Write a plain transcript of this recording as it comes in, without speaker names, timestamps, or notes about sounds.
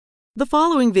The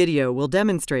following video will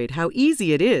demonstrate how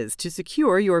easy it is to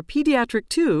secure your pediatric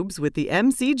tubes with the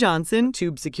MC Johnson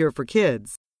Tube Secure for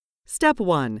Kids. Step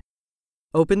 1.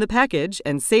 Open the package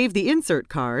and save the insert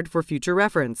card for future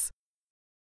reference.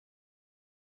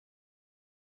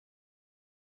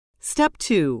 Step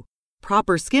 2.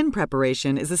 Proper skin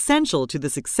preparation is essential to the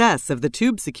success of the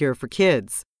Tube Secure for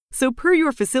Kids. So per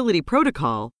your facility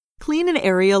protocol, clean an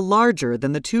area larger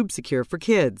than the Tube Secure for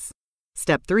Kids.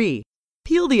 Step 3.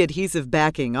 Peel the adhesive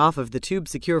backing off of the Tube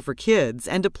Secure for Kids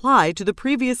and apply to the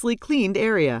previously cleaned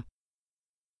area.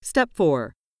 Step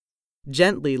 4.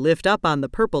 Gently lift up on the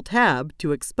purple tab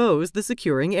to expose the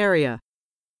securing area.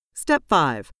 Step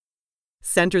 5.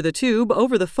 Center the tube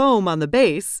over the foam on the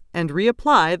base and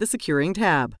reapply the securing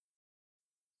tab.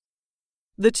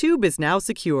 The tube is now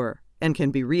secure and can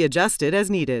be readjusted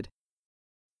as needed.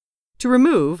 To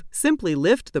remove, simply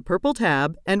lift the purple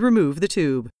tab and remove the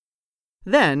tube.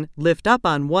 Then, lift up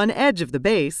on one edge of the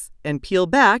base and peel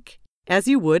back as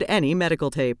you would any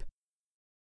medical tape.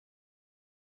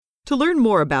 To learn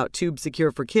more about Tube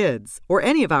Secure for Kids or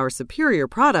any of our superior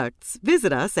products,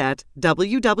 visit us at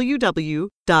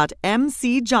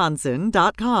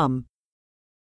www.mcjohnson.com.